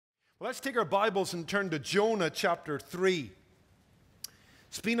Well, let's take our Bibles and turn to Jonah chapter 3.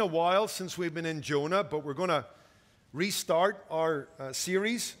 It's been a while since we've been in Jonah, but we're going to restart our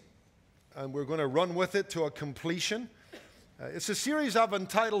series, and we're going to run with it to a completion. It's a series I've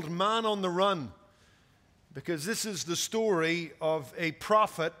entitled Man on the Run, because this is the story of a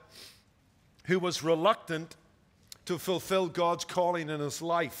prophet who was reluctant to fulfill God's calling in his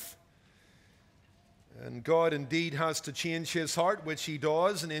life. And God indeed has to change his heart, which he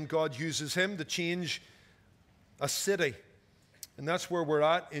does, and then God uses him to change a city. And that's where we're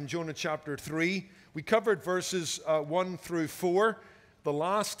at in Jonah chapter 3. We covered verses 1 through 4 the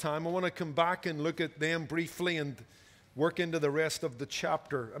last time. I want to come back and look at them briefly and work into the rest of the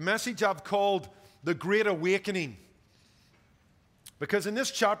chapter. A message I've called The Great Awakening. Because in this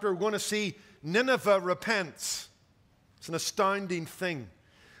chapter we're going to see Nineveh repents. It's an astounding thing.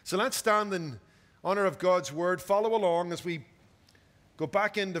 So let's stand in honor of God's word. Follow along as we go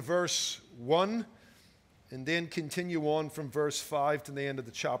back into verse 1 and then continue on from verse 5 to the end of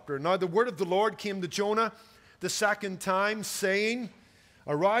the chapter. Now the word of the Lord came to Jonah the second time, saying,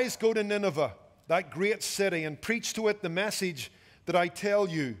 "Arise, go to Nineveh, that great city, and preach to it the message that I tell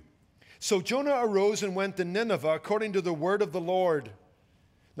you." So Jonah arose and went to Nineveh according to the word of the Lord.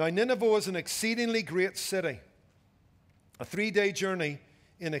 Now Nineveh was an exceedingly great city, a 3-day journey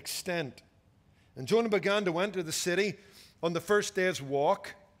in extent. And Jonah began to enter the city on the first day's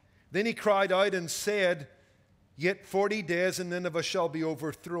walk. Then he cried out and said, "Yet 40 days and Nineveh shall be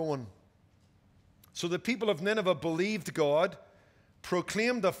overthrown." So the people of Nineveh believed God,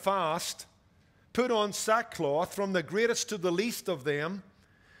 proclaimed a fast, put on sackcloth from the greatest to the least of them.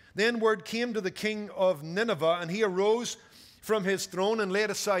 Then word came to the king of Nineveh, and he arose from his throne and laid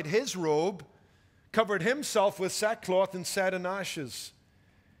aside his robe, covered himself with sackcloth and sat in ashes.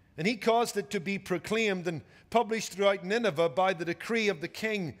 And he caused it to be proclaimed and published throughout Nineveh by the decree of the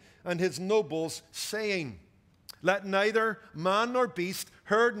king and his nobles, saying, "Let neither man nor beast,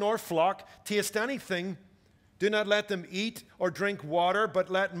 herd nor flock taste anything. Do not let them eat or drink water, but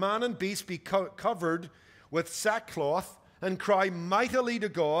let man and beast be covered with sackcloth and cry mightily to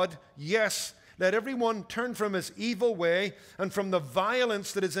God. Yes, let everyone turn from his evil way and from the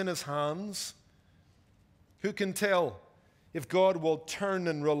violence that is in his hands." Who can tell if God will turn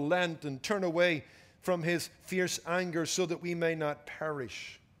and relent and turn away from his fierce anger so that we may not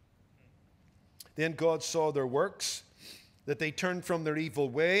perish? Then God saw their works, that they turned from their evil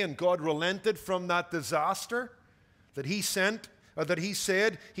way, and God relented from that disaster that he sent, or that he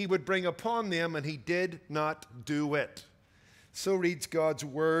said he would bring upon them, and he did not do it. So reads God's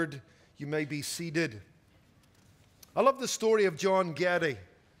word. You may be seated. I love the story of John Getty,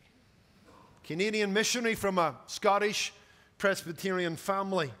 Canadian missionary from a Scottish Presbyterian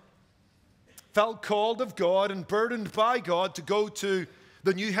family. Felt called of God and burdened by God to go to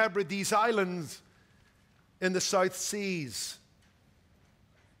the New Hebrides Islands in the South Seas.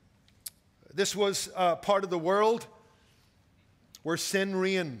 This was part of the world where sin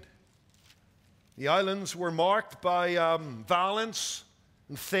reigned. The islands were marked by violence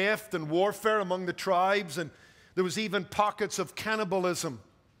and theft and warfare among the tribes, and there was even pockets of cannibalism.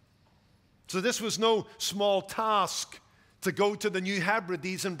 So this was no small task to go to the New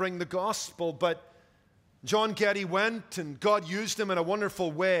Hebrides and bring the gospel, but John Getty went, and God used him in a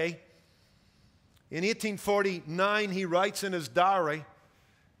wonderful way. In 1849, he writes in his diary,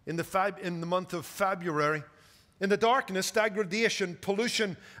 in the month of February, "In the darkness, degradation,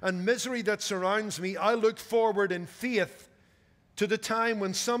 pollution, and misery that surrounds me, I look forward in faith to the time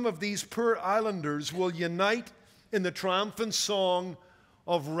when some of these poor islanders will unite in the triumphant song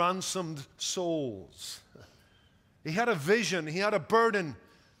of ransomed souls." He had a vision, he had a burden,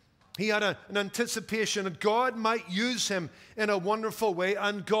 he had an anticipation that God might use him in a wonderful way,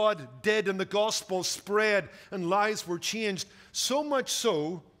 and God did, and the gospel spread, and lives were changed. So much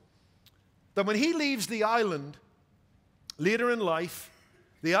so that when he leaves the island later in life,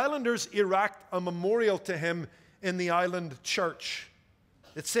 the islanders erect a memorial to him in the island church.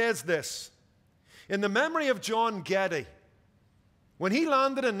 It says this: "In the memory of John Getty, when he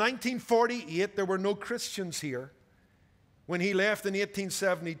landed in 1948, there were no Christians here. When he left in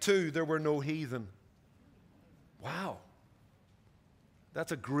 1872, there were no heathen." Wow.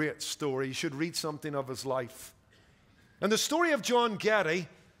 That's a great story. You should read something of his life. And the story of John Getty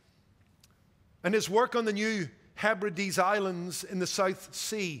and his work on the New Hebrides Islands in the South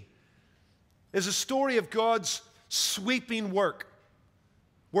Sea is a story of God's sweeping work,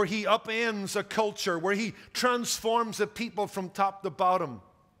 where he upends a culture, where he transforms a people from top to bottom.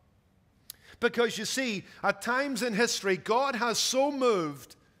 Because you see, at times in history, God has so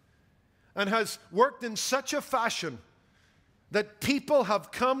moved and has worked in such a fashion that people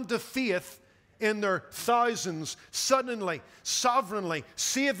have come to faith in their thousands, suddenly, sovereignly,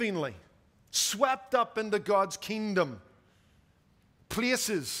 savingly, swept up into God's kingdom.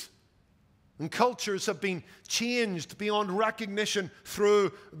 Places and cultures have been changed beyond recognition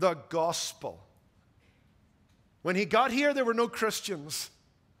through the gospel. When he got here, there were no Christians.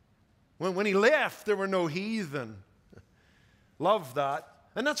 When he left, there were no heathen. Love that.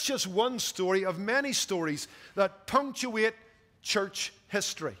 And that's just one story of many stories that punctuate church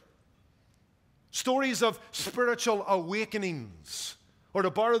history. Stories of spiritual awakenings. Or to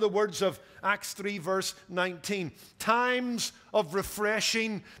borrow the words of Acts 3 verse 19, times of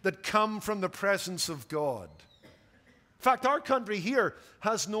refreshing that come from the presence of God. In fact, our country here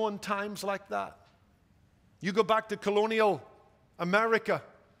has known times like that. You go back to colonial America.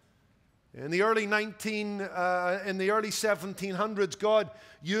 In the early 1700s, God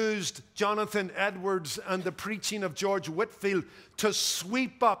used Jonathan Edwards and the preaching of George Whitefield to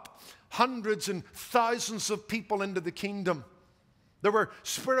sweep up hundreds and thousands of people into the kingdom. There were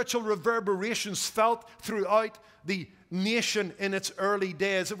spiritual reverberations felt throughout the nation in its early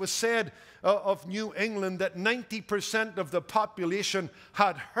days. It was said of New England that 90% of the population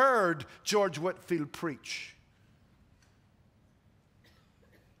had heard George Whitefield preach.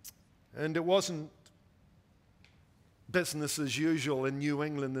 And it wasn't business as usual in New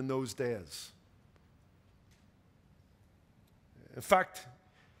England in those days. In fact,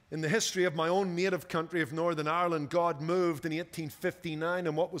 in the history of my own native country of Northern Ireland, God moved in 1859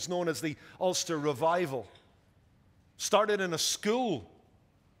 in what was known as the Ulster Revival. Started in a school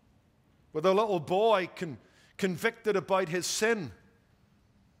with a little boy convicted about his sin,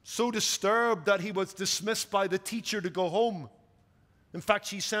 so disturbed that he was dismissed by the teacher to go home. In fact,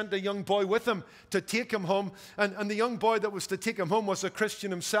 she sent a young boy with him to take him home, and the young boy that was to take him home was a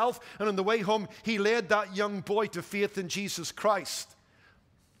Christian himself, and on the way home, he led that young boy to faith in Jesus Christ.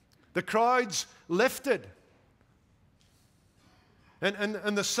 The crowds lifted,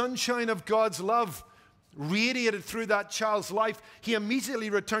 and the sunshine of God's love radiated through that child's life. He immediately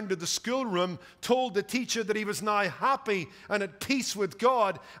returned to the schoolroom, told the teacher that he was now happy and at peace with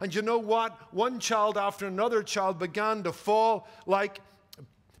God. And you know what? One child after another child began to fall like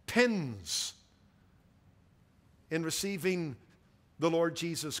pins in receiving the Lord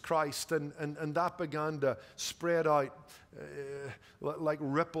Jesus Christ. And that began to spread out like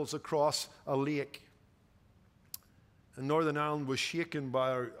ripples across a lake. And Northern Ireland was shaken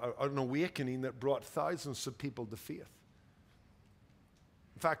by an awakening that brought thousands of people to faith.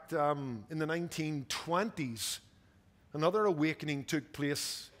 In fact, in the 1920s, another awakening took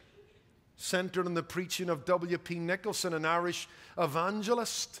place, centered on the preaching of W.P. Nicholson, an Irish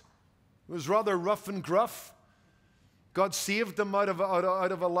evangelist. It was rather rough and gruff. God saved him out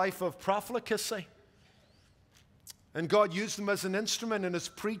of a life of profligacy. And God used him as an instrument in his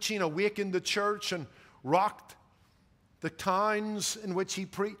preaching, awakened the church and rocked the towns in which he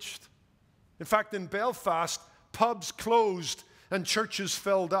preached. In fact, in Belfast, pubs closed and churches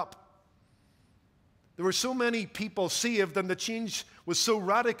filled up. There were so many people saved, and the change was so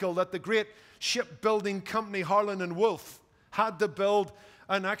radical that the great shipbuilding company Harland and Wolff had to build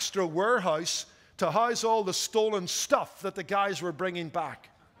an extra warehouse to house all the stolen stuff that the guys were bringing back.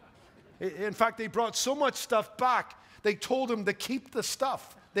 In fact, they brought so much stuff back, they told them to keep the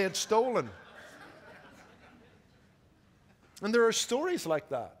stuff they had stolen. And there are stories like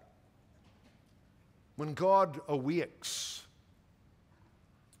that. When God awakes,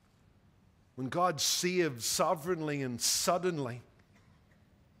 when God saves sovereignly and suddenly.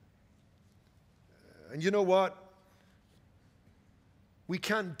 And you know what? We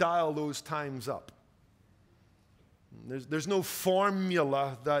can't dial those times up. There's no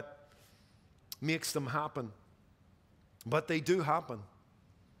formula that makes them happen. But they do happen.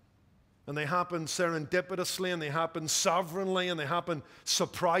 And they happen serendipitously, and they happen sovereignly, and they happen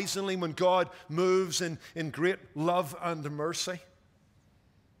surprisingly when God moves in great love and mercy.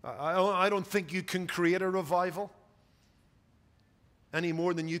 I don't think you can create a revival any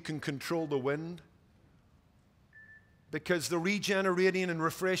more than you can control the wind. Because the regenerating and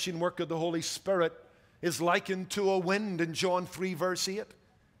refreshing work of the Holy Spirit is likened to a wind in John 3 verse 8.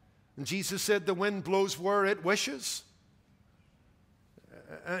 And Jesus said the wind blows where it wishes.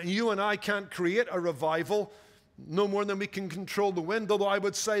 You and I can't create a revival no more than we can control the wind. Although I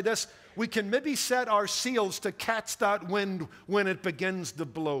would say this, we can maybe set our sails to catch that wind when it begins to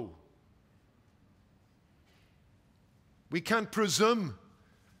blow. We can't presume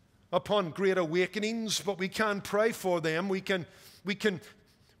upon great awakenings, but we can pray for them. We can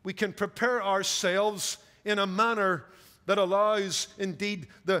prepare ourselves in a manner that allows, indeed,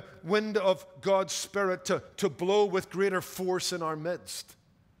 the wind of God's Spirit to blow with greater force in our midst.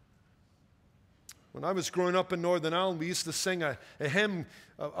 When I was growing up in Northern Ireland, we used to sing a hymn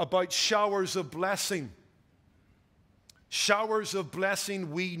about showers of blessing. Showers of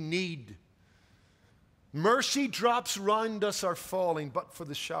blessing we need. Mercy drops round us are falling, but for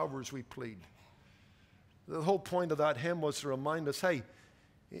the showers we plead. The whole point of that hymn was to remind us, hey,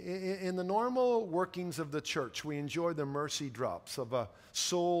 in the normal workings of the church, we enjoy the mercy drops of a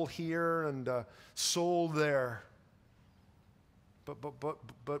soul here and a soul there.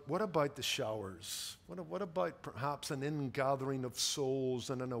 But what about the showers? What about perhaps an ingathering of souls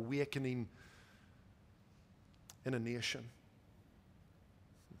and an awakening in a nation?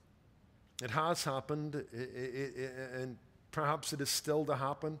 It has happened, and perhaps it is still to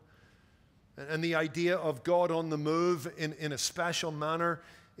happen. And the idea of God on the move in a special manner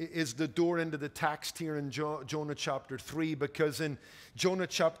is the door into the text here in Jonah chapter 3, because in Jonah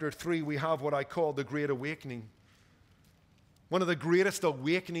chapter 3 we have what I call the Great Awakening. One of the greatest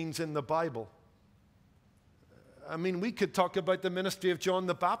awakenings in the Bible. I mean, we could talk about the ministry of John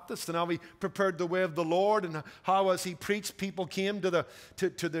the Baptist and how he prepared the way of the Lord, and how as he preached, people came to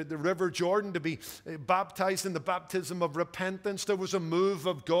the river Jordan to be baptized in the baptism of repentance. There was a move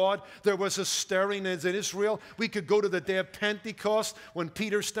of God. There was a stirring in Israel. We could go to the day of Pentecost when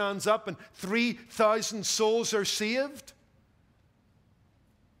Peter stands up and 3,000 souls are saved.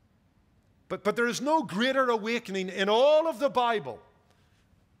 But there is no greater awakening in all of the Bible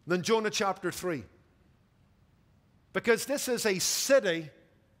than Jonah chapter 3. Because this is a city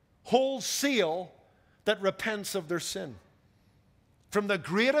wholesale that repents of their sin. From the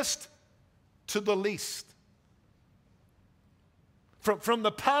greatest to the least. From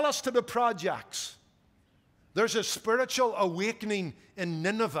the palace to the projects. There's a spiritual awakening in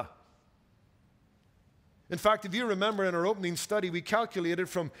Nineveh. In fact, if you remember in our opening study, we calculated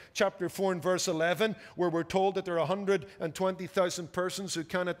from chapter 4 and verse 11, where we're told that there are 120,000 persons who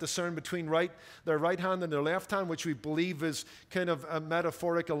cannot discern between their right hand and their left hand, which we believe is kind of a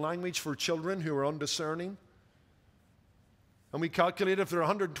metaphorical language for children who are undiscerning. And we calculated if there are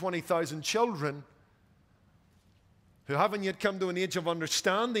 120,000 children who haven't yet come to an age of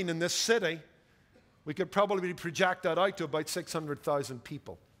understanding in this city, we could probably project that out to about 600,000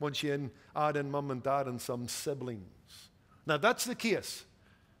 people. Once you add in mum and dad and some siblings. Now, that's the case.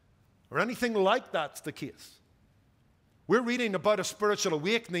 Or anything like that's the case. We're reading about a spiritual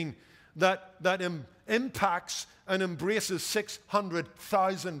awakening that impacts and embraces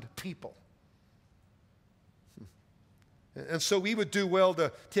 600,000 people. And so we would do well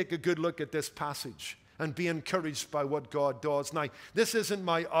to take a good look at this passage and be encouraged by what God does. Now, this isn't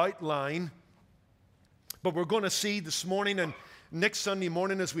my outline, but we're going to see this morning and next Sunday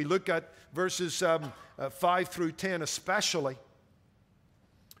morning, as we look at verses 5 through 10 especially,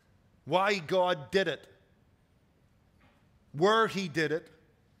 why God did it, where he did it,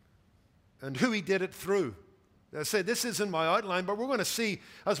 and who he did it through. I say this isn't my outline, but we're going to see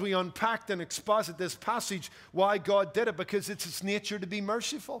as we unpack and exposit this passage why God did it, because it's its nature to be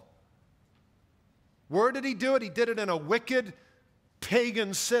merciful. Where did he do it? He did it in a wicked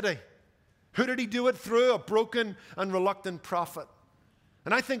pagan city. Who did he do it through? A broken and reluctant prophet.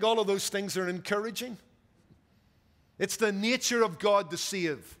 And I think all of those things are encouraging. It's the nature of God to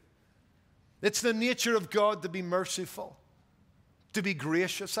save. It's the nature of God to be merciful, to be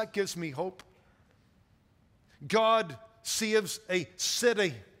gracious. That gives me hope. God saves a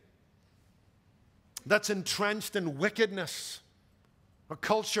city that's entrenched in wickedness, a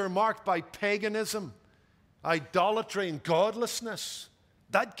culture marked by paganism, idolatry, and godlessness.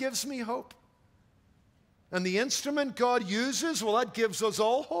 That gives me hope. And the instrument God uses, well, that gives us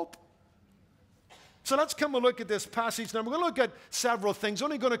all hope. So let's come and look at this passage. Now, we're going to look at several things.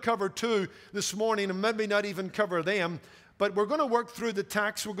 Only going to cover two this morning, and maybe not even cover them. But we're going to work through the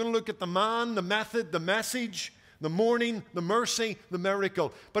text. We're going to look at the man, the method, the message, the mourning, the mercy, the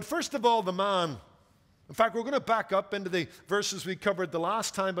miracle. But first of all, the man. In fact, we're going to back up into the verses we covered the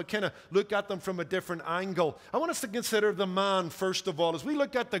last time, but kind of look at them from a different angle. I want us to consider the man first of all. As we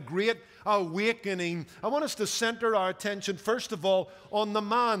look at the great awakening, I want us to center our attention first of all on the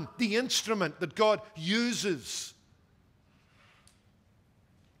man, the instrument that God uses.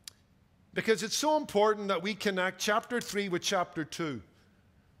 Because it's so important that we connect chapter 3 with chapter 2.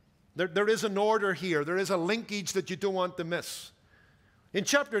 There is an order here. There is a linkage that you don't want to miss. In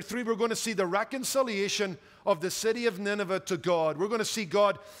chapter 3, we're going to see the reconciliation of the city of Nineveh to God. We're going to see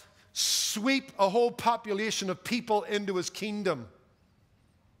God sweep a whole population of people into his kingdom.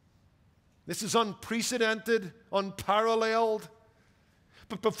 This is unprecedented, unparalleled.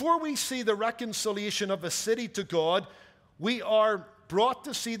 But before we see the reconciliation of a city to God, we are brought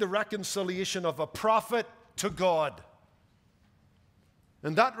to see the reconciliation of a prophet to God.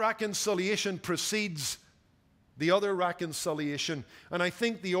 And that reconciliation precedes the other reconciliation. And I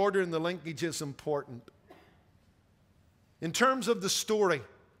think the order and the linkage is important. In terms of the story,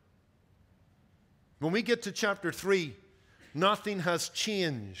 when we get to chapter 3, nothing has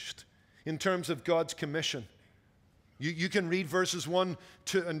changed in terms of God's commission. You can read verses 1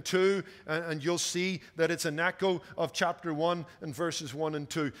 and 2, and you'll see that it's an echo of chapter 1 and verses 1 and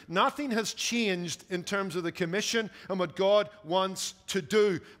 2. Nothing has changed in terms of the commission and what God wants to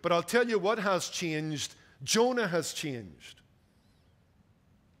do. But I'll tell you what has changed. Jonah has changed.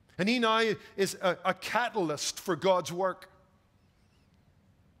 And he now is a catalyst for God's work.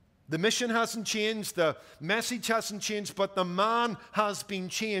 The mission hasn't changed, the message hasn't changed, but the man has been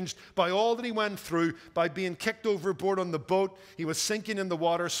changed by all that he went through, by being kicked overboard on the boat. He was sinking in the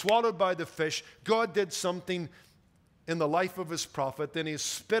water, swallowed by the fish. God did something in the life of his prophet. Then he's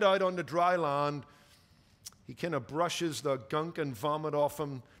spit out onto dry land. He kind of brushes the gunk and vomit off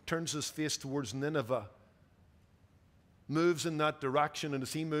him, turns his face towards Nineveh, moves in that direction, and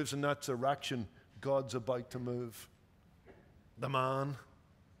as he moves in that direction, God's about to move. The man.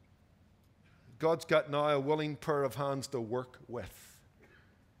 God's got now a willing pair of hands to work with.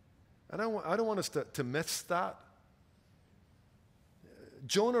 And I don't want us to miss that.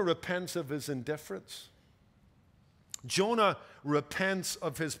 Jonah repents of his indifference. Jonah repents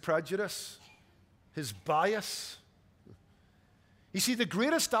of his prejudice, his bias. You see, the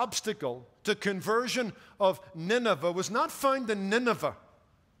greatest obstacle to conversion of Nineveh was not found in Nineveh.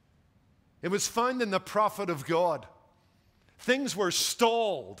 It was found in the prophet of God. Things were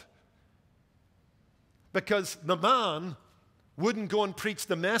stalled because the man wouldn't go and preach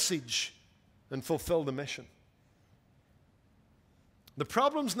the message and fulfill the mission. The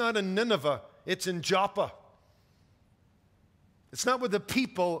problem's not in Nineveh, it's in Joppa. It's not with the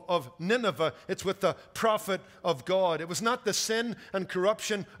people of Nineveh, it's with the prophet of God. It was not the sin and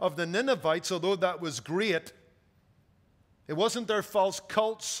corruption of the Ninevites, although that was great. It wasn't their false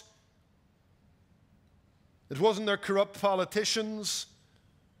cults. It wasn't their corrupt politicians.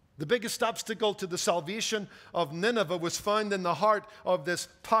 The biggest obstacle to the salvation of Nineveh was found in the heart of this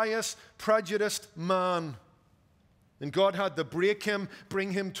pious, prejudiced man. And God had to break him,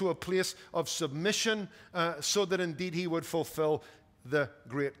 bring him to a place of submission so that indeed he would fulfill the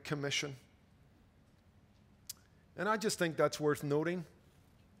Great Commission. And I just think that's worth noting.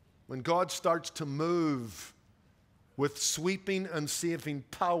 When God starts to move with sweeping and saving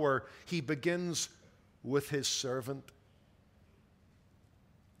power, he begins with his servant.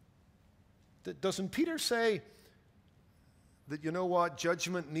 Doesn't Peter say that, you know what,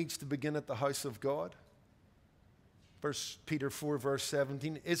 judgment needs to begin at the house of God? 1 Peter 4, verse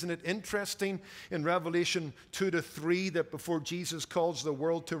 17. Isn't it interesting in Revelation 2-3 that before Jesus calls the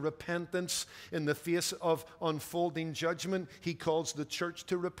world to repentance in the face of unfolding judgment, he calls the church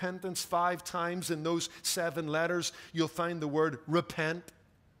to repentance? 5 times in those 7 letters, you'll find the word repent.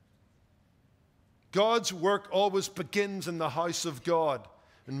 God's work always begins in the house of God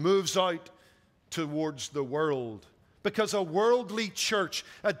and moves out towards the world. Because a worldly church,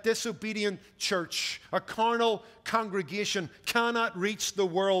 a disobedient church, a carnal congregation cannot reach the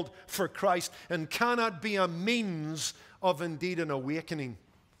world for Christ and cannot be a means of indeed an awakening,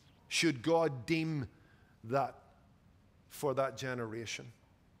 should God deem that for that generation.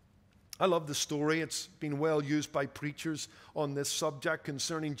 I love the story. It's been well used by preachers on this subject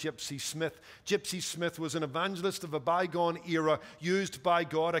concerning Gypsy Smith. Gypsy Smith was an evangelist of a bygone era, used by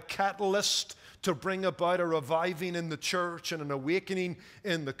God, a catalyst to bring about a reviving in the church and an awakening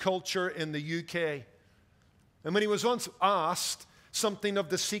in the culture in the UK. And when he was once asked something of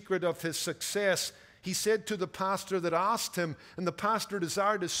the secret of his success, he said to the pastor that asked him, and the pastor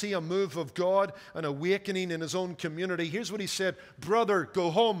desired to see a move of God, an awakening in his own community. Here's what he said: brother, go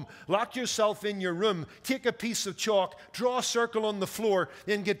home, lock yourself in your room, take a piece of chalk, draw a circle on the floor,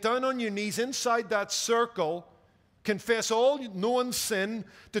 then get down on your knees inside that circle, confess all known sin,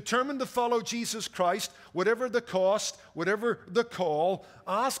 determined to follow Jesus Christ, whatever the cost, whatever the call.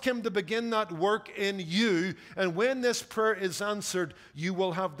 Ask him to begin that work in you, and when this prayer is answered, you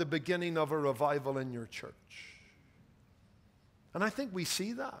will have the beginning of a revival in your church. And I think we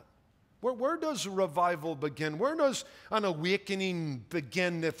see that. Where does revival begin? Where does an awakening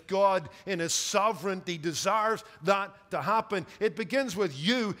begin if God in his sovereignty desires that to happen? It begins with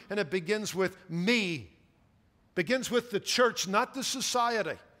you, and it begins with me. Begins with the church, not the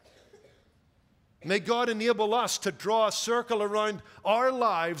society. May God enable us to draw a circle around our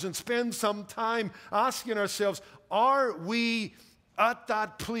lives and spend some time asking ourselves, are we at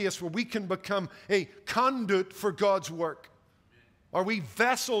that place where we can become a conduit for God's work? Are we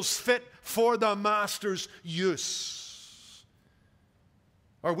vessels fit for the Master's use?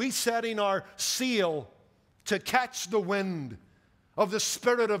 Are we setting our sail to catch the wind of the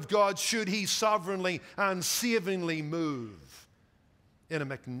Spirit of God should He sovereignly and savingly move in a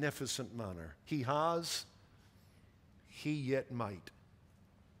magnificent manner? He has, He yet might.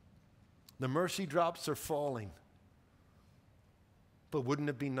 The mercy drops are falling. But wouldn't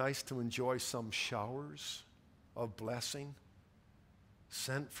it be nice to enjoy some showers of blessing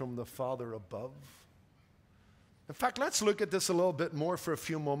sent from the Father above? In fact, let's look at this a little bit more for a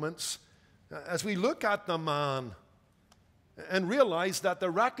few moments as we look at the man and realize that the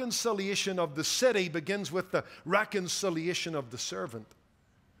reconciliation of the city begins with the reconciliation of the servant.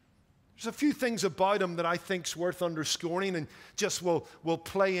 There's a few things about him that I think is worth underscoring and just will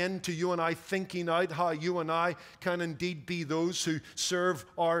play into you and I thinking out how you and I can indeed be those who serve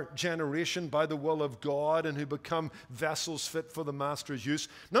our generation by the will of God and who become vessels fit for the Master's use.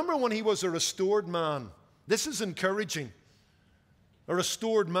 Number one, he was a restored man. This is encouraging. A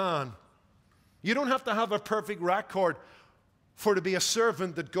restored man. You don't have to have a perfect record for to be a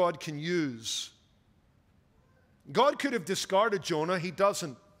servant that God can use. God could have discarded Jonah. He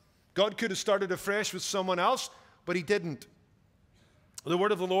doesn't. God could have started afresh with someone else, but He didn't. The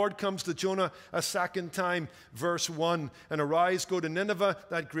word of the Lord comes to Jonah a second time, verse 1. And arise, go to Nineveh,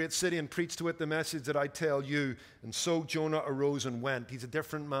 that great city, and preach to it the message that I tell you. And so Jonah arose and went. He's a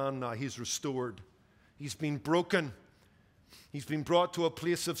different man now. He's restored. He's been broken. He's been brought to a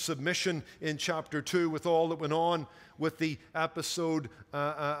place of submission in chapter 2 with all that went on with the episode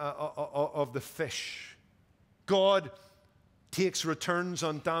of the fish. God takes returns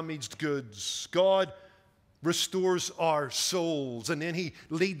on damaged goods. God restores our souls, and then He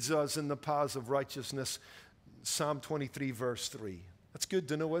leads us in the paths of righteousness. Psalm 23, verse 3. That's good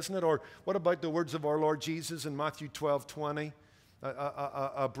to know, isn't it? Or what about the words of our Lord Jesus in Matthew 12:20?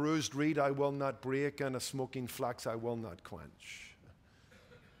 A bruised reed I will not break, and a smoking flax I will not quench.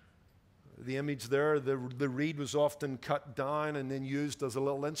 The image there, the reed was often cut down and then used as a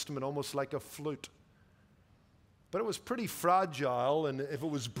little instrument, almost like a flute. But it was pretty fragile, and if it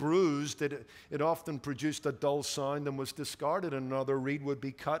was bruised, it often produced a dull sound and was discarded, and another reed would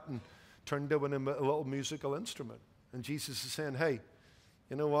be cut and turned into a little musical instrument. And Jesus is saying, hey,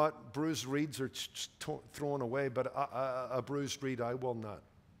 you know what? Bruised reeds are thrown away, but a bruised reed I will not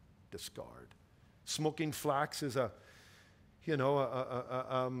discard. Smoking flax is a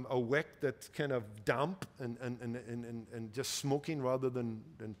wick that's kind of damp and just smoking rather than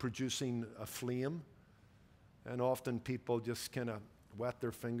producing a flame. And often people just kind of wet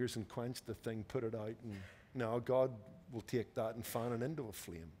their fingers and quench the thing, put it out, and now God will take that and fan it into a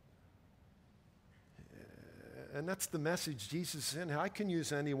flame. And that's the message Jesus is saying. I can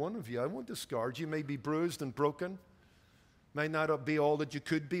use any one of you. I won't discard you. You may be bruised and broken. May not be all that you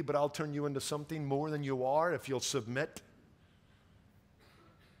could be, but I'll turn you into something more than you are if you'll submit.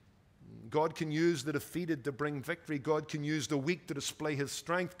 God can use the defeated to bring victory. God can use the weak to display His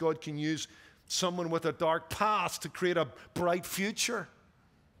strength. God can use someone with a dark past to create a bright future.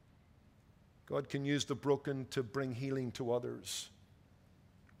 God can use the broken to bring healing to others.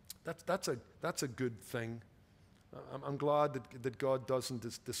 That's a good thing. I'm glad that God doesn't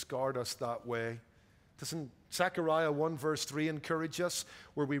discard us that way. Doesn't Zechariah 1 verse 3 encourage us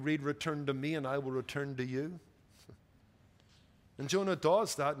where we read, return to me and I will return to you? And Jonah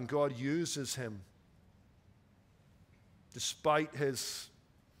does that, and God uses him despite his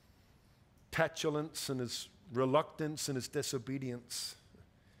petulance and his reluctance and his disobedience.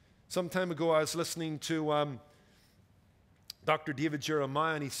 Some time ago, I was listening to Dr. David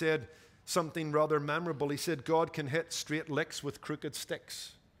Jeremiah, and he said something rather memorable. He said, God can hit straight licks with crooked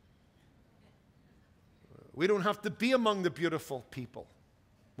sticks. We don't have to be among the beautiful people.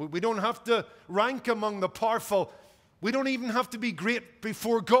 We don't have to rank among the powerful. We don't even have to be great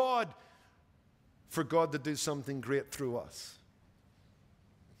before God for God to do something great through us.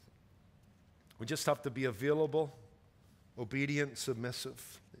 We just have to be available, obedient,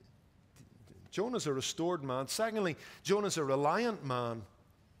 submissive. Jonah's a restored man. Secondly, Jonah's a reliant man.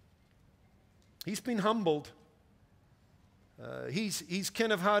 He's been humbled. He's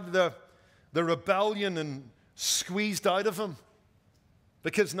kind of had the rebellion and squeezed out of him.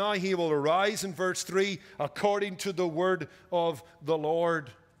 Because now he will arise in verse 3 according to the word of the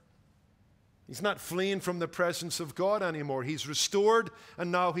Lord. He's not fleeing from the presence of God anymore. He's restored,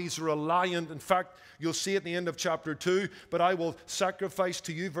 and now he's reliant. In fact, you'll see at the end of chapter 2, but I will sacrifice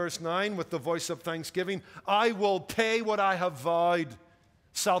to you, verse 9, with the voice of thanksgiving. I will pay what I have vowed.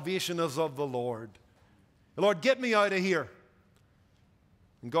 Salvation is of the Lord. Lord, get me out of here.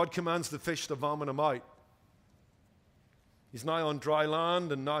 And God commands the fish to vomit him out. He's now on dry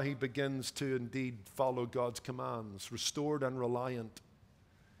land, and now he begins to indeed follow God's commands, restored and reliant.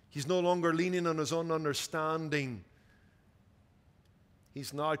 He's no longer leaning on his own understanding.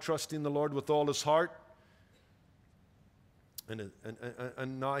 He's now trusting the Lord with all his heart.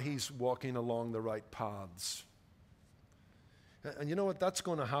 And now he's walking along the right paths. And you know what? That's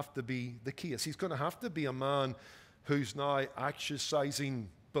going to have to be the case. He's going to have to be a man who's now exercising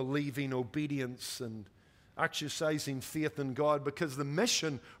believing obedience and exercising faith in God, because the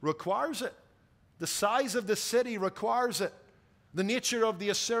mission requires it. The size of the city requires it. The nature of the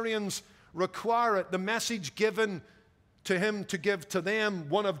Assyrians require it. The message given to him to give to them,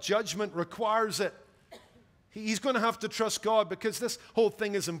 one of judgment, requires it. He's going to have to trust God, because this whole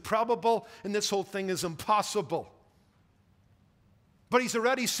thing is improbable and this whole thing is impossible. But he's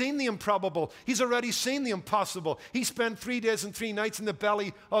already seen the improbable. He's already seen the impossible. He spent 3 days and 3 nights in the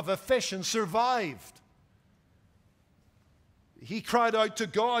belly of a fish and survived. He cried out to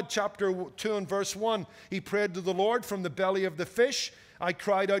God, chapter 2 and verse 1. He prayed to the Lord from the belly of the fish. I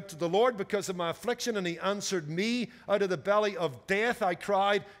cried out to the Lord because of my affliction, and he answered me. Out of the belly of death I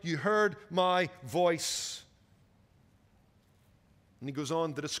cried. You heard my voice. And he goes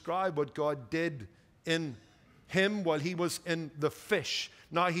on to describe what God did in him while he was in the fish.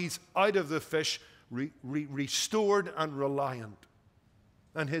 Now he's out of the fish, restored and reliant.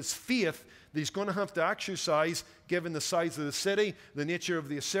 And his faith that he's going to have to exercise, given the size of the city, the nature of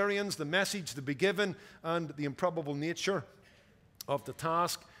the Assyrians, the message to be given, and the improbable nature of the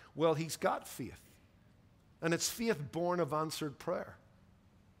task, well, he's got faith. And it's faith born of answered prayer.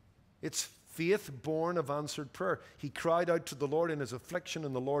 It's faith born of answered prayer. He cried out to the Lord in his affliction,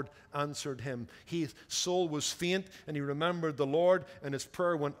 and the Lord answered him. His soul was faint, and he remembered the Lord, and his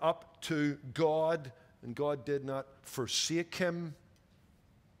prayer went up to God, and God did not forsake him.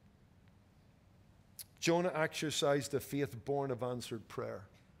 Jonah exercised a faith born of answered prayer.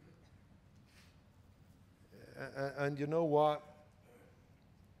 And you know what?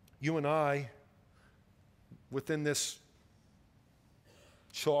 You and I, within this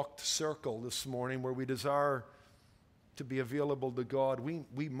chalked circle this morning where we desire to be available to God,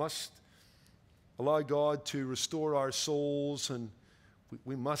 we must allow God to restore our souls, and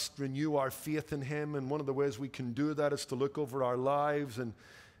we must renew our faith in him. And one of the ways we can do that is to look over our lives and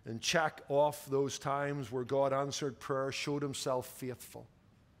check off those times where God answered prayer, showed himself faithful.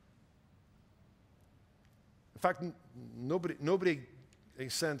 In fact, nobody in a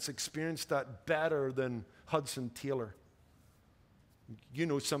sense experienced that better than Hudson Taylor. You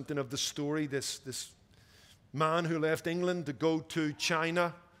know something of the story, this man who left England to go to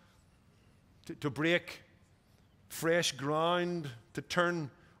China to break fresh ground, to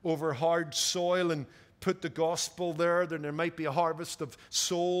turn over hard soil and put the gospel there. Then there might be a harvest of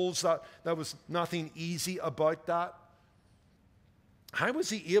souls. That was nothing easy about that. How was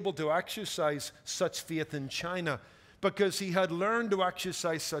he able to exercise such faith in China? Because he had learned to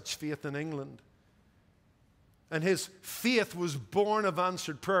exercise such faith in England. And his faith was born of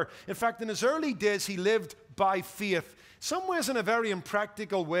answered prayer. In fact, in his early days, he lived by faith, some ways in a very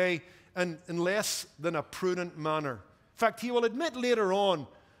impractical way and in less than a prudent manner. In fact, he will admit later on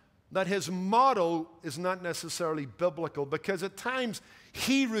that his motto is not necessarily biblical, because at times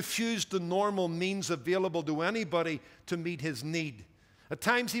he refused the normal means available to anybody to meet his need. At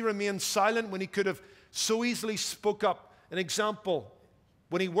times he remained silent when he could have so easily spoke up. An example,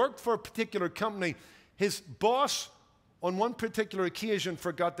 when he worked for a particular company, his boss on one particular occasion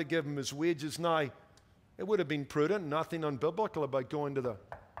forgot to give him his wages. Now, it would have been prudent, nothing unbiblical about going to the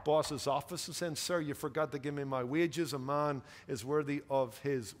boss's office and saying, "Sir, you forgot to give me my wages. A man is worthy of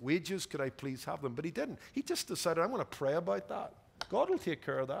his wages. Could I please have them?" But he didn't. He just decided, "I'm going to pray about that. God will take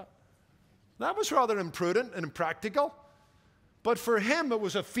care of that." That was rather imprudent and impractical. But for him, it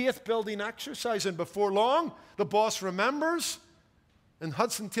was a faith-building exercise. And before long, the boss remembers. And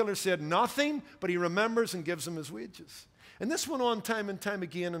Hudson Taylor said nothing, but he remembers and gives him his wages. And this went on time and time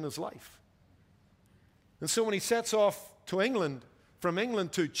again in his life. And so when he sets off to England, from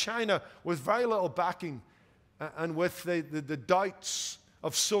England to China, with very little backing and with the doubts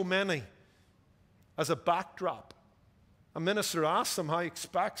of so many as a backdrop, a minister asked him how he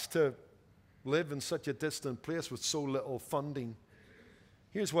expects to live in such a distant place with so little funding.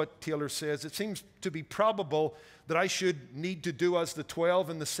 Here's what Taylor says: "It seems to be probable that I should need to do as the 12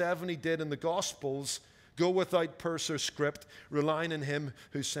 and the 70 did in the Gospels, go without purse or script, relying on him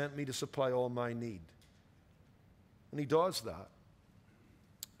who sent me to supply all my need." And he does that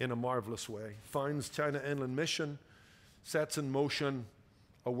in a marvelous way. Founds China Inland Mission, sets in motion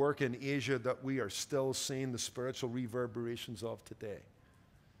a work in Asia that we are still seeing the spiritual reverberations of today.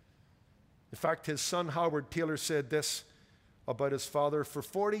 In fact, his son Howard Taylor said this about his father. For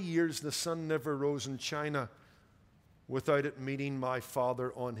 40 years the sun never rose in China without it meeting my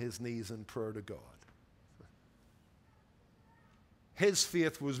father on his knees in prayer to God. His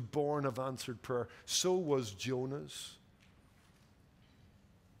faith was born of answered prayer. So was Jonah's.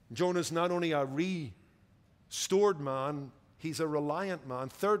 Jonah's not only a restored man, he's a reliant man.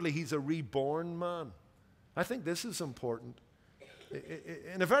 Thirdly, he's a reborn man. I think this is important.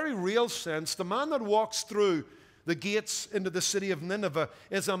 In a very real sense, the man that walks through the gates into the city of Nineveh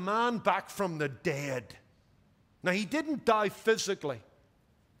is a man back from the dead. Now, he didn't die physically.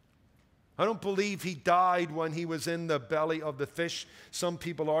 I don't believe he died when he was in the belly of the fish. Some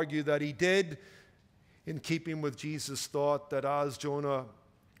people argue that he did, in keeping with Jesus' thought that as Jonah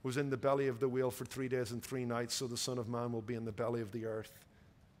was in the belly of the whale for 3 days and 3 nights, so the Son of Man will be in the belly of the earth.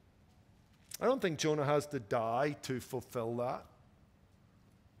 I don't think Jonah has to die to fulfill that.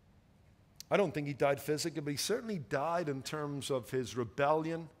 I don't think he died physically, but he certainly died in terms of his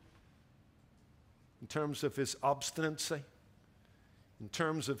rebellion, in terms of his obstinacy, in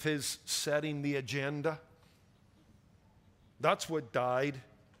terms of his setting the agenda. That's what died.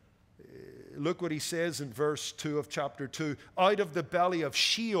 Look what he says in verse 2 of chapter 2. Out of the belly of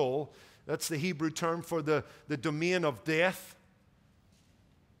Sheol, that's the Hebrew term for the domain of death.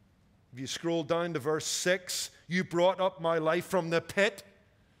 If you scroll down to verse 6, you brought up my life from the pit.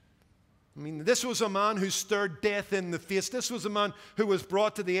 I mean, this was a man who stared death in the face. This was a man who was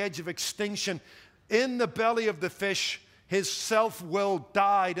brought to the edge of extinction. In the belly of the fish, his self-will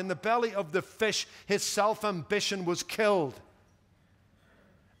died. In the belly of the fish, his self-ambition was killed.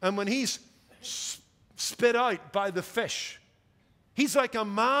 And when he's spit out by the fish, he's like a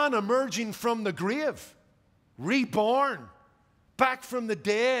man emerging from the grave, reborn, back from the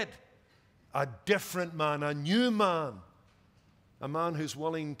dead. A different man, a new man, a man who's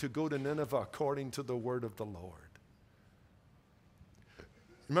willing to go to Nineveh according to the word of the Lord.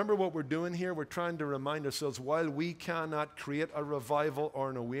 Remember what we're doing here? We're trying to remind ourselves, while we cannot create a revival or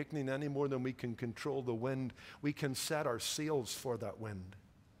an awakening any more than we can control the wind, we can set our sails for that wind.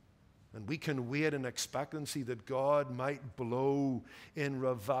 And we can wait in expectancy that God might blow in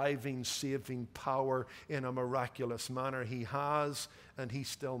reviving, saving power in a miraculous manner. He has, and he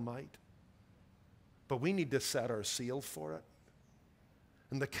still might. But we need to set our sail for it.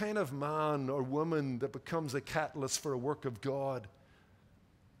 And the kind of man or woman that becomes a catalyst for a work of God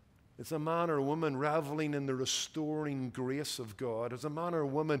is a man or woman reveling in the restoring grace of God. Is a man or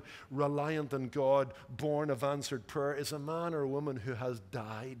woman reliant on God, born of answered prayer. Is a man or woman who has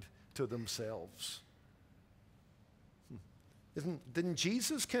died to themselves. Didn't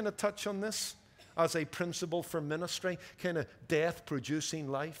Jesus kind of touch on this as a principle for ministry? Kind of death producing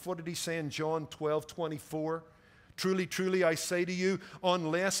life. What did he say in John 12:24? Truly, truly, I say to you,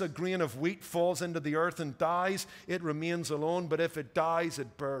 unless a grain of wheat falls into the earth and dies, it remains alone, but if it dies,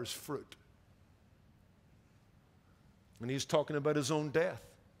 it bears fruit. And he's talking about his own death.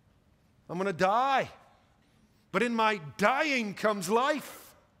 I'm going to die, but in my dying comes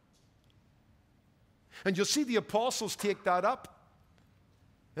life. And you'll see the apostles take that up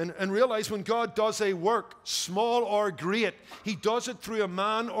and realize when God does a work, small or great, he does it through a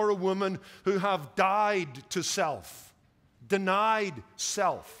man or a woman who have died to self, denied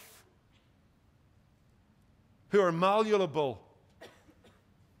self, who are malleable,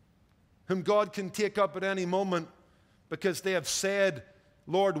 whom God can take up at any moment because they have said,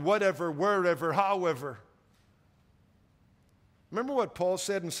 Lord, whatever, wherever, however. Remember what Paul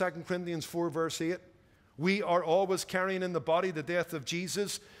said in 2 Corinthians 4, verse 8? We are always carrying in the body the death of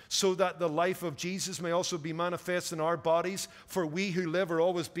Jesus, so that the life of Jesus may also be manifest in our bodies. For we who live are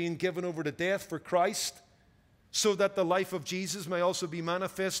always being given over to death for Christ, so that the life of Jesus may also be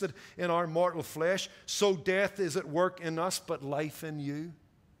manifested in our mortal flesh. So death is at work in us, but life in you.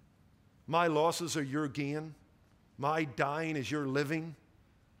 My losses are your gain. My dying is your living.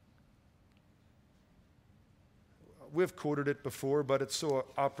 We've quoted it before, but it's so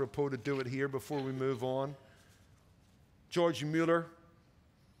apropos to do it here before we move on. George Mueller,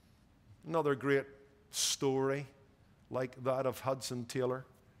 another great story like that of Hudson Taylor.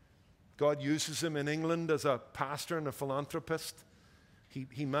 God uses him in England as a pastor and a philanthropist.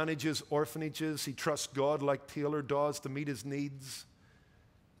 He manages orphanages. He trusts God like Taylor does to meet his needs.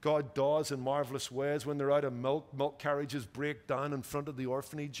 God does in marvelous ways. When they're out of milk carriages break down in front of the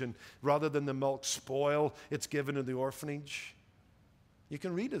orphanage, and rather than the milk spoil, it's given to the orphanage. You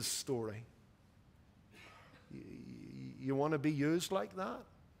can read his story. You want to be used like that?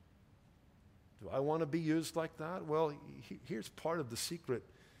 Do I want to be used like that? Well, here's part of the secret.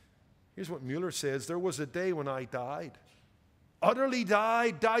 Here's what Mueller says. There was a day when I died. Utterly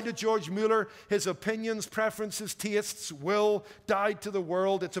died to George Mueller, his opinions, preferences, tastes, will, died to the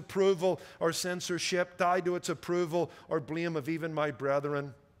world, its approval or censorship, died to its approval or blame of even my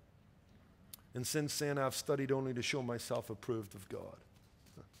brethren. And since then, I've studied only to show myself approved of God.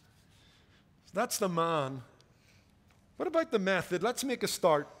 That's the man. What about the method? Let's make a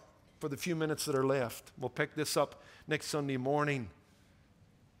start for the few minutes that are left. We'll pick this up next Sunday morning.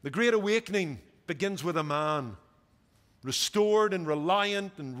 The Great Awakening begins with a man, restored and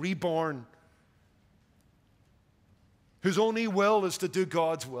reliant and reborn, whose only will is to do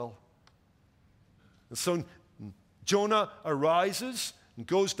God's will. And so Jonah arises and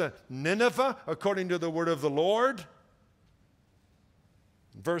goes to Nineveh according to the word of the Lord.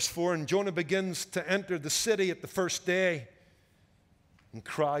 Verse 4, and Jonah begins to enter the city at the first day and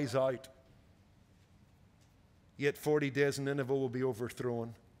cries out, yet 40 days and Nineveh will be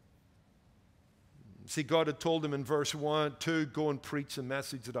overthrown. See, God had told him in verse 1, 2, go and preach the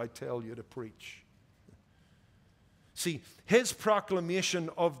message that I tell you to preach. See, his proclamation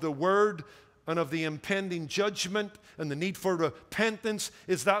of the word and of the impending judgment and the need for repentance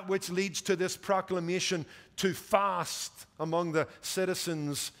is that which leads to this proclamation to fast among the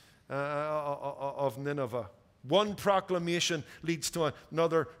citizens of Nineveh. One proclamation leads to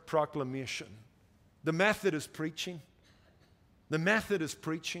another proclamation. The method is preaching. The method is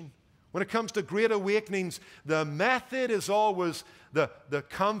preaching. When it comes to great awakenings, the method is always the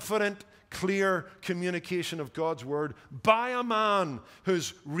confident, clear communication of God's word by a man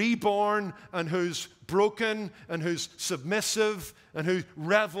who's reborn and who's broken and who's submissive and who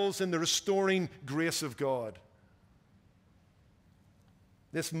revels in the restoring grace of God.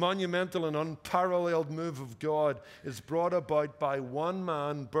 This monumental and unparalleled move of God is brought about by one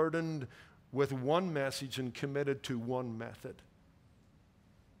man burdened with one message and committed to one method.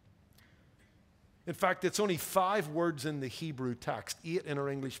 In fact, it's only 5 words in the Hebrew text, 8 in our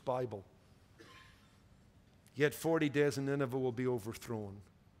English Bible. Yet 40 days and Nineveh will be overthrown.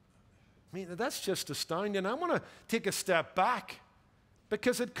 I mean, that's just astounding. I want to take a step back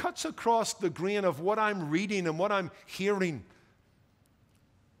because it cuts across the grain of what I'm reading and what I'm hearing.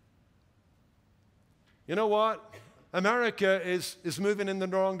 You know what? America is moving in the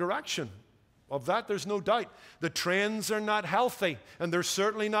wrong direction. Of that, there's no doubt. The trends are not healthy, and they're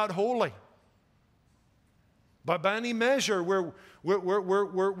certainly not holy. But by any measure,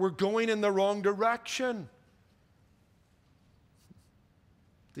 we're going in the wrong direction.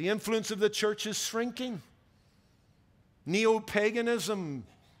 The influence of the church is shrinking. Neo-paganism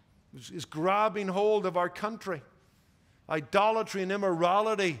is grabbing hold of our country. Idolatry and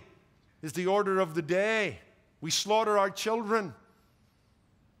immorality is the order of the day. We slaughter our children.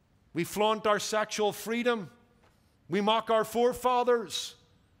 We flaunt our sexual freedom. We mock our forefathers.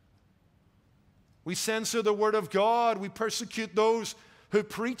 We censor the Word of God. We persecute those who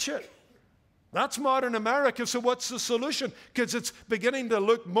preach it. That's modern America. So what's the solution? Because it's beginning to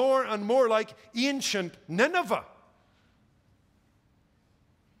look more and more like ancient Nineveh.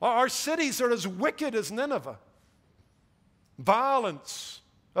 Our cities are as wicked as Nineveh. Violence,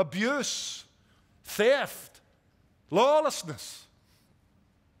 abuse, theft, lawlessness.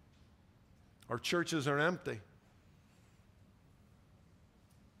 Our churches are empty.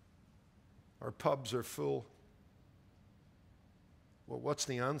 Our pubs are full. Well, what's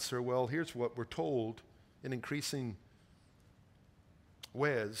the answer? Well, here's what we're told in increasing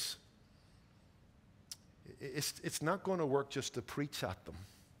ways. It's not going to work just to preach at them.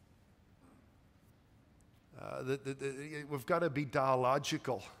 We've got to be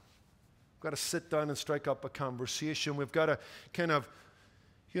dialogical. We've got to sit down and strike up a conversation. We've got to kind of,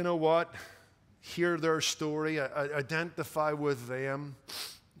 you know what, hear their story, identify with them.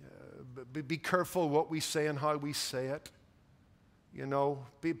 Be careful what we say and how we say it. You know,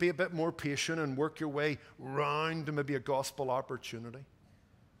 be a bit more patient and work your way round to maybe a gospel opportunity.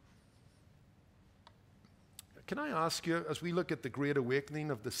 Can I ask you, as we look at the Great Awakening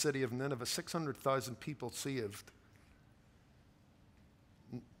of the city of Nineveh, 600,000 people saved.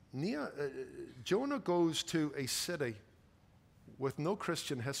 Jonah goes to a city with no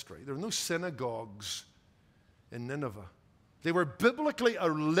Christian history. There were no synagogues in Nineveh. They were biblically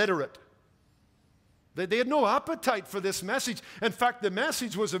illiterate. They had no appetite for this message. In fact, the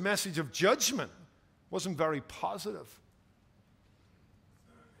message was a message of judgment. It wasn't very positive.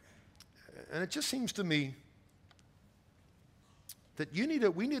 And it just seems to me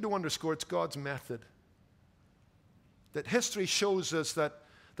that we need to underscore it's God's method. That history shows us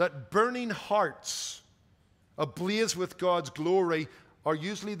that burning hearts ablaze with God's glory are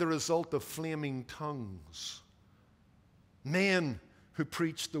usually the result of flaming tongues. Men who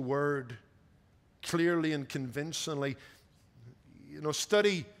preach the word clearly and convincingly.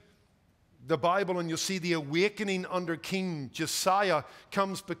 study the Bible and you'll see the awakening under King Josiah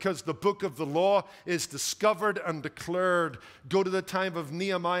comes because the book of the law is discovered and declared. Go to the time of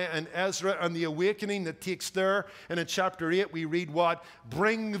Nehemiah and Ezra and the awakening that takes there. And in chapter 8 we read what?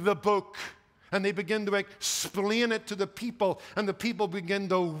 Bring the book. And they begin to explain it to the people, and the people begin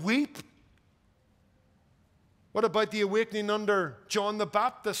to weep. What about the awakening under John the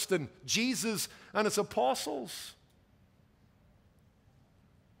Baptist and Jesus and his apostles?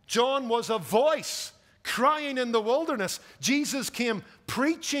 John was a voice crying in the wilderness. Jesus came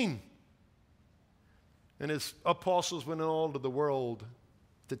preaching. And his apostles went all to the world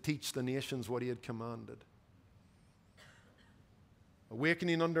to teach the nations what he had commanded.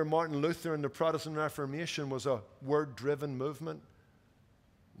 Awakening under Martin Luther and the Protestant Reformation was a word-driven movement.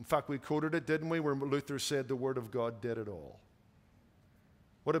 In fact, we quoted it, didn't we, where Luther said the Word of God did it all.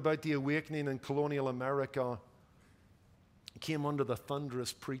 What about the awakening in colonial America? It came under the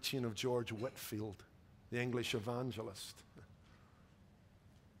thunderous preaching of George Whitefield, the English evangelist.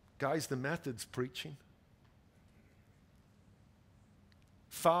 Guys, the method's preaching.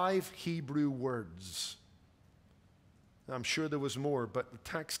 5 Hebrew words. I'm sure there was more, but the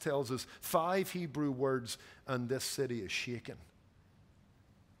text tells us 5 Hebrew words, and this city is shaken.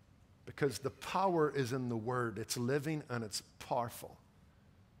 Because the power is in the word. It's living and it's powerful.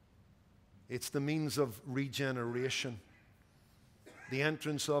 It's the means of regeneration. The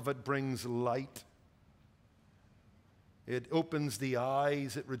entrance of it brings light. It opens the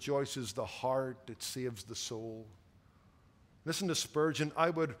eyes. It rejoices the heart. It saves the soul. Listen to Spurgeon. I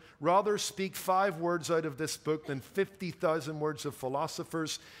would rather speak 5 words out of this book than 50,000 words of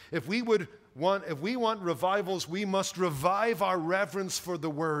philosophers. If we want revivals, we must revive our reverence for the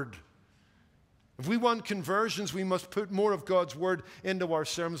word. If we want conversions, we must put more of God's word into our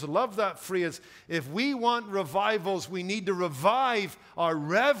sermons. I love that phrase. If we want revivals, we need to revive our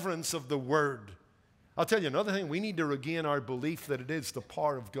reverence of the word. I'll tell you another thing. We need to regain our belief that it is the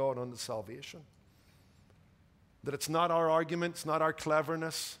power of God unto salvation. That it's not our argument, it's not our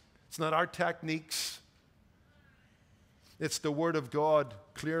cleverness, it's not our techniques. It's the word of God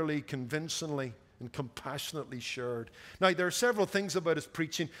clearly, convincingly, and compassionately shared. Now, there are several things about his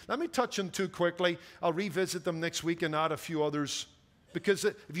preaching. Let me touch on 2 quickly. I'll revisit them next week and add a few others. Because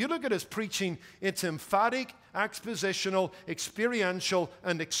if you look at his preaching, it's emphatic, expositional, experiential,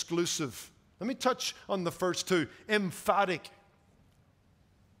 and exclusive. Let me touch on the first 2. Emphatic.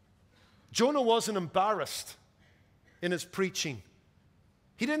 Jonah wasn't embarrassed in his preaching.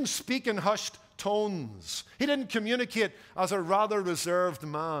 He didn't speak in hushed tones. He didn't communicate as a rather reserved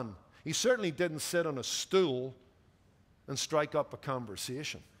man. He certainly didn't sit on a stool and strike up a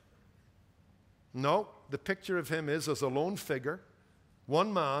conversation. No, the picture of him is as a lone figure,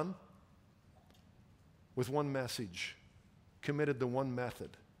 one man with one message, committed to one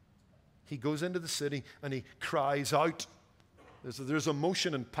method. He goes into the city and he cries out. There's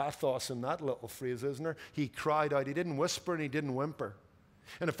emotion and pathos in that little phrase, isn't there? He cried out. He didn't whisper and he didn't whimper.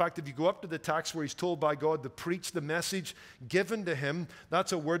 And in fact, if you go up to the text where he's told by God to preach the message given to him,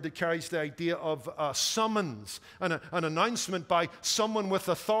 that's a word that carries the idea of a summons, an announcement by someone with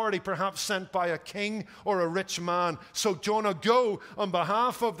authority, perhaps sent by a king or a rich man. So Jonah, go on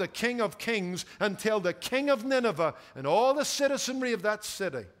behalf of the King of Kings and tell the king of Nineveh and all the citizenry of that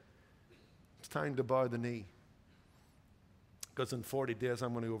city, it's time to bow the knee. Because in 40 days,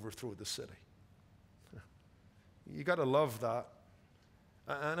 I'm going to overthrow the city. You got to love that.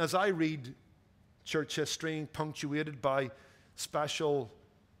 And as I read church history, punctuated by special,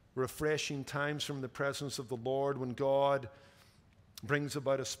 refreshing times from the presence of the Lord, when God brings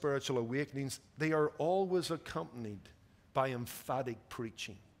about a spiritual awakening, they are always accompanied by emphatic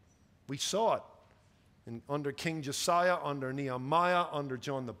preaching. We saw it under King Josiah, under Nehemiah, under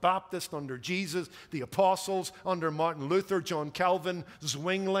John the Baptist, under Jesus, the apostles, under Martin Luther, John Calvin,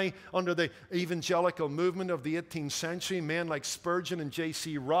 Zwingli, under the evangelical movement of the 18th century, men like Spurgeon and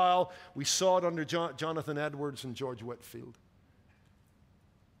J.C. Ryle. We saw it under Jonathan Edwards and George Whitefield.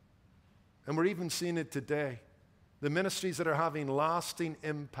 And we're even seeing it today. The ministries that are having lasting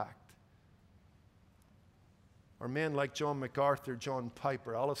impact are men like John MacArthur, John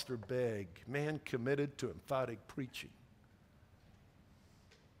Piper, Alistair Begg, men committed to emphatic preaching.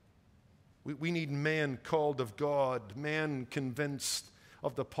 We need men called of God, men convinced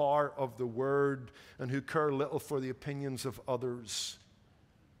of the power of the word and who care little for the opinions of others.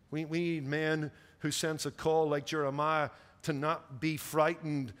 We need men who sense a call like Jeremiah to not be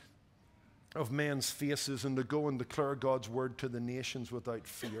frightened of men's faces and to go and declare God's word to the nations without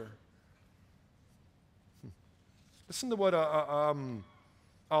fear. Listen to what Al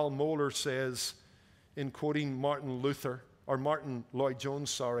Mohler says in quoting Martin Luther. or Martin Lloyd-Jones,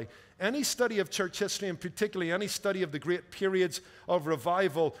 sorry. Any study of church history, and particularly any study of the great periods of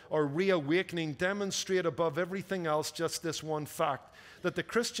revival or reawakening, demonstrate above everything else just this one fact, that the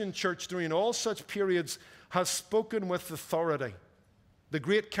Christian church during all such periods has spoken with authority. The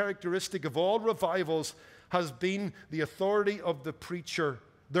great characteristic of all revivals has been the authority of the preacher.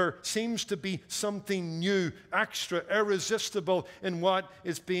 There seems to be something new, extra, irresistible in what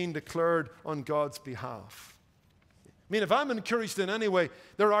is being declared on God's behalf. I mean, if I'm encouraged in any way,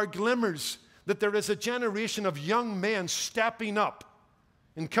 there are glimmers that there is a generation of young men stepping up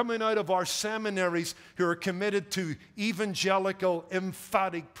and coming out of our seminaries who are committed to evangelical,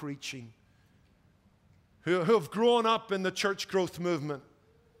 emphatic preaching, who have grown up in the church growth movement,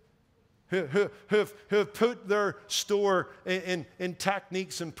 who have put their store in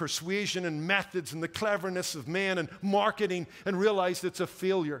techniques and persuasion and methods and the cleverness of man and marketing and realized it's a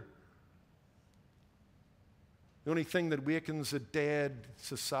failure. The only thing that wakens a dead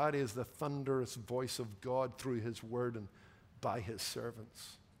society is the thunderous voice of God through His Word and by His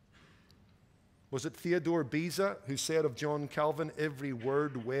servants. Was it Theodore Beza who said of John Calvin, every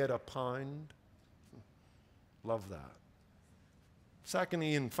word weighed a pound? Love that.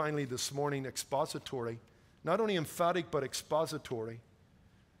 Secondly, and finally this morning, expository. Not only emphatic, but expository.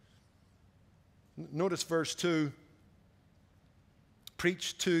 Notice verse 2.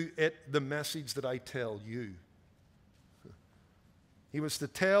 Preach to it the message that I tell you. He was to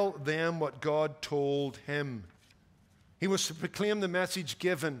tell them what God told him. He was to proclaim the message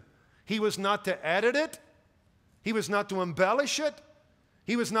given. He was not to edit it. He was not to embellish it.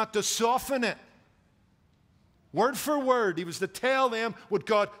 He was not to soften it. Word for word, he was to tell them what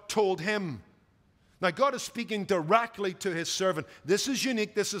God told him. Now, God is speaking directly to His servant. This is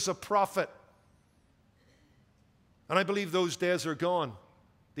unique. This is a prophet. And I believe those days are gone.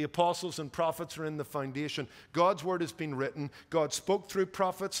 The apostles and prophets are in the foundation. God's word has been written. God spoke through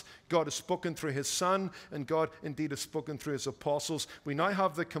prophets. God has spoken through His Son. And God indeed has spoken through His apostles. We now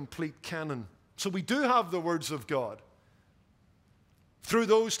have the complete canon. So we do have the words of God through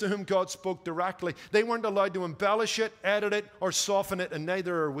those to whom God spoke directly. They weren't allowed to embellish it, edit it, or soften it, and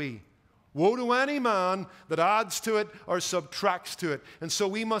neither are we. Woe to any man that adds to it or subtracts to it. And so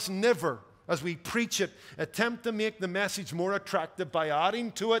we must never, as we preach it, attempt to make the message more attractive by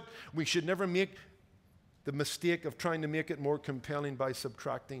adding to it. We should never make the mistake of trying to make it more compelling by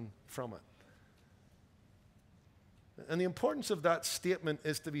subtracting from it. And the importance of that statement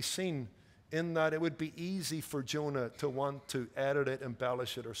is to be seen in that it would be easy for Jonah to want to edit it,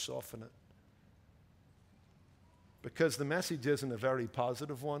 embellish it, or soften it. Because the message isn't a very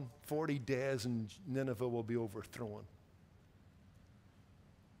positive one. 40 days and Nineveh will be overthrown.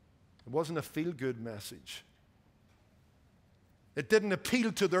 It wasn't a feel-good message. It didn't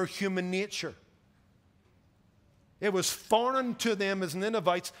appeal to their human nature. It was foreign to them as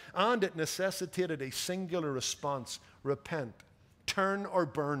Ninevites, and it necessitated a singular response. Repent, turn or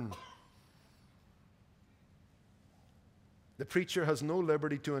burn. The preacher has no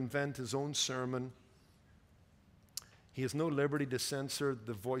liberty to invent his own sermon. He has no liberty to censor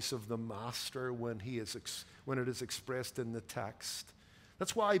the voice of the master when it is expressed in the text.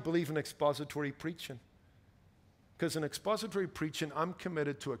 That's why I believe in expository preaching. Because in expository preaching, I'm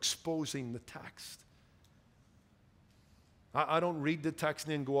committed to exposing the text. I don't read the text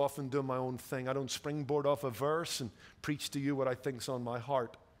and then go off and do my own thing. I don't springboard off a verse and preach to you what I think's on my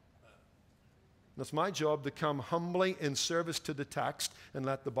heart. It's my job to come humbly in service to the text and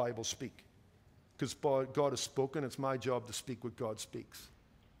let the Bible speak. Because God has spoken, it's my job to speak what God speaks.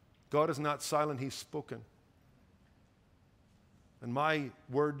 God is not silent, He's spoken. And my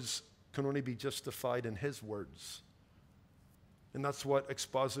words can only be justified in His words. And that's what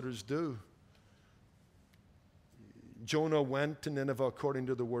expositors do. Jonah went to Nineveh according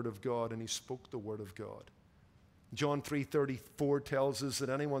to the word of God, and he spoke the word of God. John 3:34 tells us that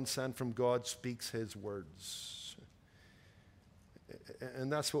anyone sent from God speaks His words. And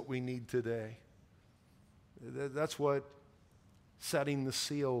that's what we need today. That's what setting the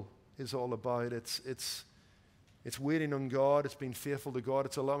seal is all about. It's waiting on God. It's being faithful to God.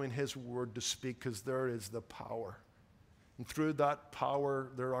 It's allowing His word to speak, because there is the power. And through that power,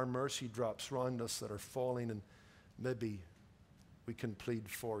 there are mercy drops around us that are falling, and maybe we can plead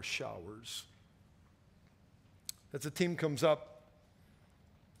for showers. As the team comes up,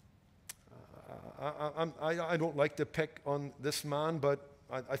 I don't like to pick on this man, but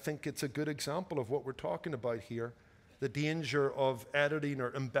I think it's a good example of what we're talking about here. The danger of editing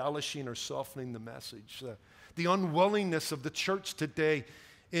or embellishing or softening the message. The unwillingness of the church today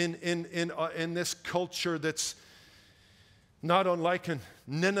in this culture that's not unlike in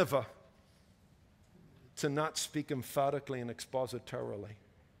Nineveh to not speak emphatically and expositorily.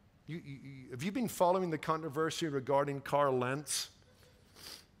 Have you been following the controversy regarding Carl Lentz,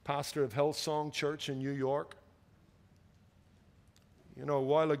 pastor of Hillsong Church in New York? You know, a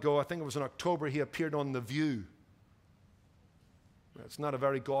while ago, I think it was in October, he appeared on The View. It's not a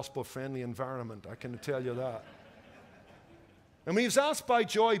very gospel-friendly environment, I can tell you that. And when he was asked by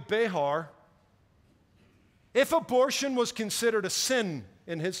Joy Behar if abortion was considered a sin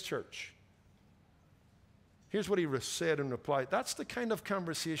in his church, here's what he said in reply. That's the kind of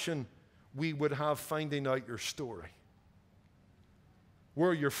conversation we would have finding out your story.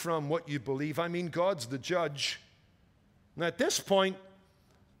 Where you're from, what you believe. I mean, God's the judge. And at this point,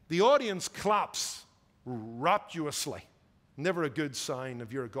 the audience claps rapturously. Never a good sign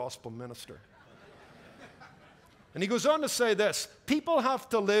if you're a gospel minister. And he goes on to say this: people have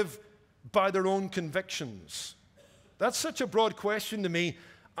to live by their own convictions. That's such a broad question to me.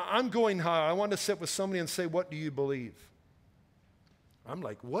 I'm going higher. I want to sit with somebody and say, what do you believe? I'm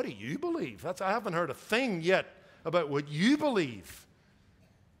like, what do you believe? I haven't heard a thing yet about what you believe.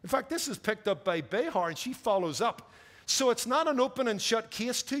 In fact, this is picked up by Behar, and she follows up. So it's not an open and shut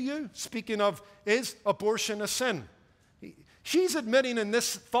case to you. Speaking of, is abortion a sin? She's admitting in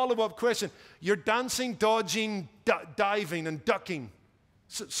this follow-up question, you're dancing, dodging, diving, and ducking.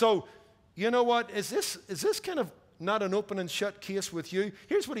 So you know what? Is this kind of not an open and shut case with you?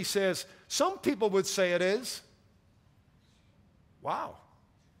 Here's what he says. Some people would say it is. Wow.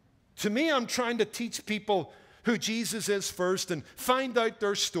 To me, I'm trying to teach people who Jesus is first and find out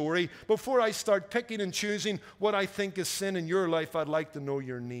their story. Before I start picking and choosing what I think is sin in your life, I'd like to know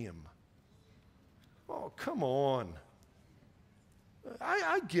your name. Oh, come on.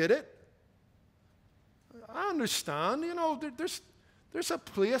 I get it. I understand. You know, there's a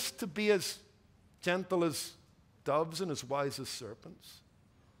place to be as gentle as doves and as wise as serpents.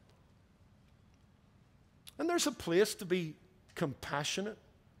 And there's a place to be compassionate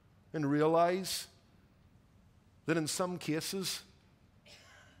and realize that in some cases,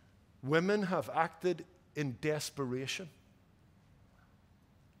 women have acted in desperation.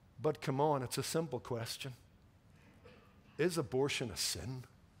 But come on, it's a simple question. Is abortion a sin?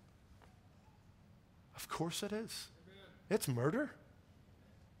 Of course it is. It's murder.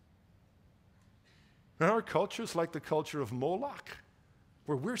 And our culture is like the culture of Moloch,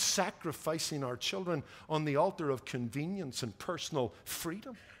 where we're sacrificing our children on the altar of convenience and personal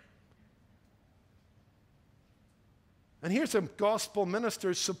freedom. And here's a gospel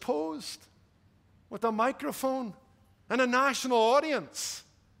minister supposed with a microphone and a national audience.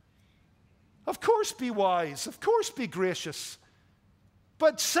 Of course be wise, of course be gracious,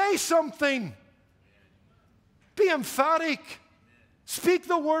 but say something. Be emphatic. Speak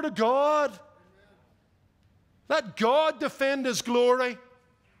the word of God. Let God defend his glory.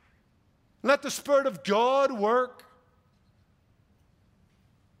 Let the Spirit of God work.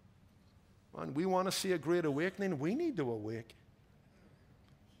 And we want to see a great awakening. We need to awake.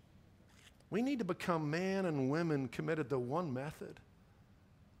 We need to become men and women committed to one method.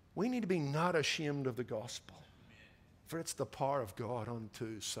 We need to be not ashamed of the gospel, for it's the power of God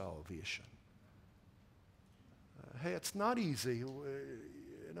unto salvation. Hey, it's not easy. You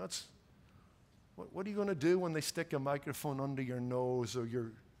know, what are you going to do when they stick a microphone under your nose or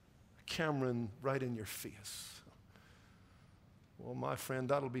your camera right in your face? Well, my friend,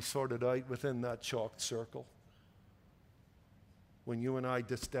 that'll be sorted out within that chalked circle. When you and I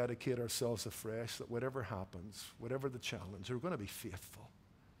just dedicate ourselves afresh, that whatever happens, whatever the challenge, we're going to be faithful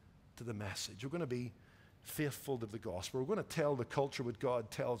to the message. We're going to be faithful to the gospel. We're going to tell the culture what God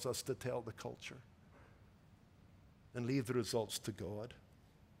tells us to tell the culture and leave the results to God.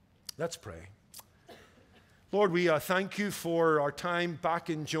 Let's pray. Lord, we thank you for our time back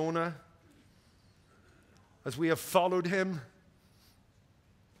in Jonah. As we have followed him,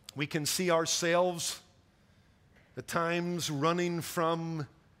 we can see ourselves at times running from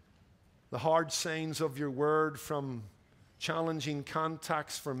the hard sayings of your word, from challenging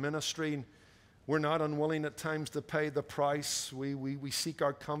contacts for ministry. We're not unwilling at times to pay the price. We seek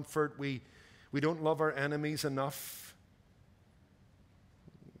our comfort. We don't love our enemies enough.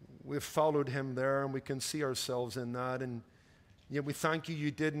 We've followed him there, and we can see ourselves in that. And yet we thank you,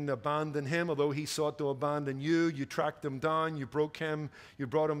 you didn't abandon him, although he sought to abandon you. You tracked him down. You broke him. You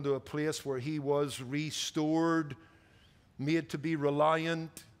brought him to a place where he was restored, made to be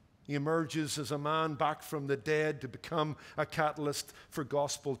reliant. He emerges as a man back from the dead to become a catalyst for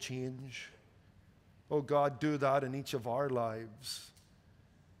gospel change. Oh God, do that in each of our lives.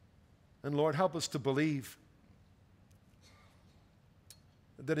 And Lord, help us to believe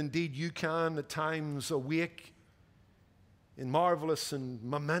that indeed you can at times awake in marvelous and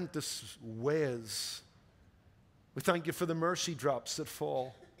momentous ways We thank you for the mercy drops that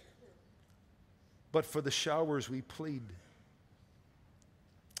fall. But for the showers we plead.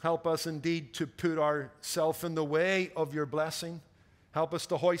 Help us indeed to put ourselves in the way of your blessing. Help us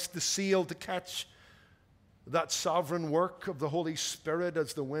to hoist the seal to catch that sovereign work of the Holy Spirit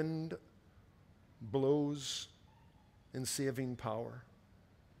as the wind blows in saving power.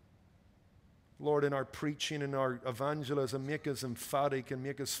 Lord, in our preaching and our evangelism, make us emphatic and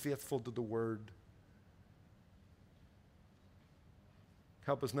make us faithful to the word.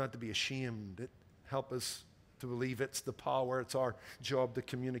 Help us not to be ashamed. Help us to believe it's the power. It's our job to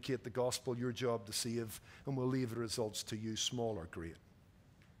communicate the gospel, your job to save, and we'll leave the results to you, small or great.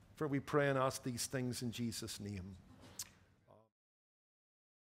 For we pray and ask these things in Jesus' name.